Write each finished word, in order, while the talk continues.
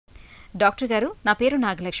Doctor గారు, నా పేరు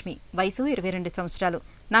నాగలక్ష్మి, వయసు 22 సంవత్సరాలు.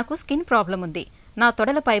 నాకు స్కిన్ ప్రాబ్లం ఉంది. నా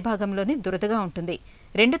తొడల పైభాగంలోని దురదగా ఉంటుంది.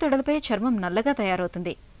 2 తొడలపై చర్మం నల్లగా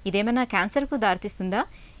తయారవుతుంది. ఇదేమైనా క్యాన్సర్కు దారితీస్తుందా?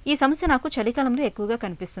 ఈ సమస్య నాకు చలికాలంలో ఎక్కువగా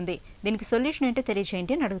కనిపిస్తుంది. దీనికి సొల్యూషన్ ఏంటో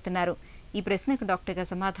తెలియజేయండి అని అడుగుతున్నారు. ఈ ప్రశ్నకు డాక్టర్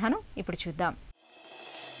గారి సమాధానం ఇప్పుడు చూద్దాం.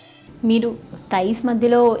 మీరు థైస్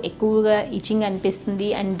మధ్యలో ఎక్కువగా ఇచింగ్ అనిపిస్తుంది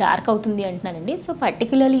అండ్ డార్క్ అవుతుంది అంటున్నానండి. సో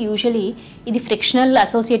పర్టికులర్లీ యూజువలీ ఇది ఫ్రిక్షనల్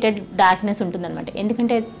అసోసియేటెడ్ డార్క్నెస్ ఉంటుందన్నమాట.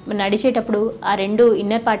 ఎందుకంటే నడిచేటప్పుడు ఆ 2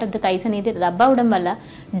 inner part of the thighs అనేది రబ్ అవ్వడం వల్ల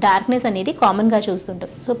డార్క్నెస్ అనేది కామన్గా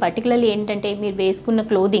చూస్తుంటాం. సో పర్టికులర్లీ ఏంటంటే మీరు వేసుకున్న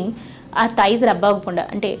క్లోదింగ్ ఆ థైస్ రబ్ అవ్వకుండా,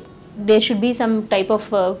 అంటే there should be some type of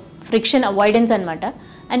friction avoidance అనమాట.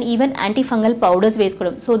 అండ్ ఈవెన్ యాంటీఫంగల్ పౌడర్స్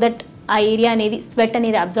వేసుకోవడం, సో దట్ ఆ ఏరియా అనేది స్వెట్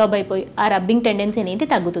అనేది అబ్జార్బ్ అయిపోయి ఆ రబ్బింగ్ టెండెన్సీ అనేది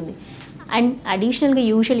తగ్గుతుంది. అండ్ అడిషనల్గా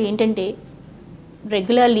యూజువల్లీ ఏంటంటే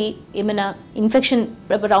రెగ్యులర్లీ ఏమైనా ఇన్ఫెక్షన్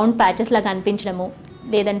రౌండ్ ప్యాచెస్ లాగా అనిపించడము,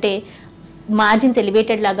 లేదంటే మార్జిన్స్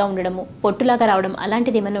ఎలివేటెడ్ లాగా ఉండడము, పొట్టులాగా రావడం,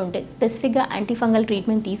 అలాంటిది ఏమైనా ఉంటే స్పెసిఫిక్గా యాంటీఫంగల్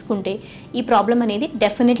ట్రీట్మెంట్ తీసుకుంటే ఈ ప్రాబ్లం అనేది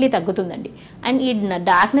డెఫినెట్లీ తగ్గుతుందండి. అండ్ ఈ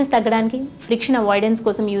డార్క్నెస్ తగ్గడానికి ఫ్రిక్షన్ అవాయిడెన్స్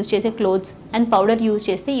కోసం యూజ్ చేసే క్లోత్స్ అండ్ పౌడర్ యూజ్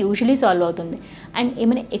చేస్తే యూజువలీ సాల్వ్ అవుతుంది. అండ్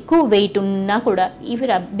ఏమైనా ఎక్కువ వెయిట్ ఉన్నా కూడా ఈ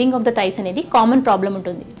రబ్బింగ్ ఆఫ్ ద థైస్ అనేది కామన్ ప్రాబ్లం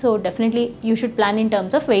ఉంటుంది. So definitely you should plan in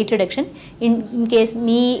terms of weight reduction. In case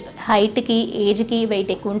మీ హైట్కి, ఏజ్కి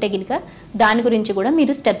వెయిట్ ఎక్కువ ఉంటే కనుక దాని గురించి కూడా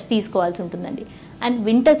మీరు స్టెప్స్ తీసుకోవాల్సి ఉంటుందండి. అండ్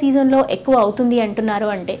వింటర్ సీజన్లో ఎక్కువ అవుతుంది అంటున్నారు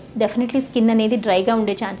అంటే డెఫినెట్లీ స్కిన్ అనేది డ్రైగా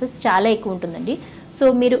ఉండే ఛాన్సెస్ చాలా ఎక్కువ ఉంటుందండి. సో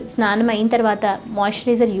మీరు స్నానం అయిన తర్వాత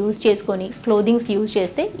మాయిశ్చరైజర్ యూజ్ చేసుకొని క్లోదింగ్స్ యూజ్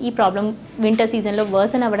చేస్తే ఈ ప్రాబ్లం వింటర్ సీజన్లో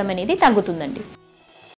వర్సన్ అవ్వడం అనేది తగ్గుతుందండి.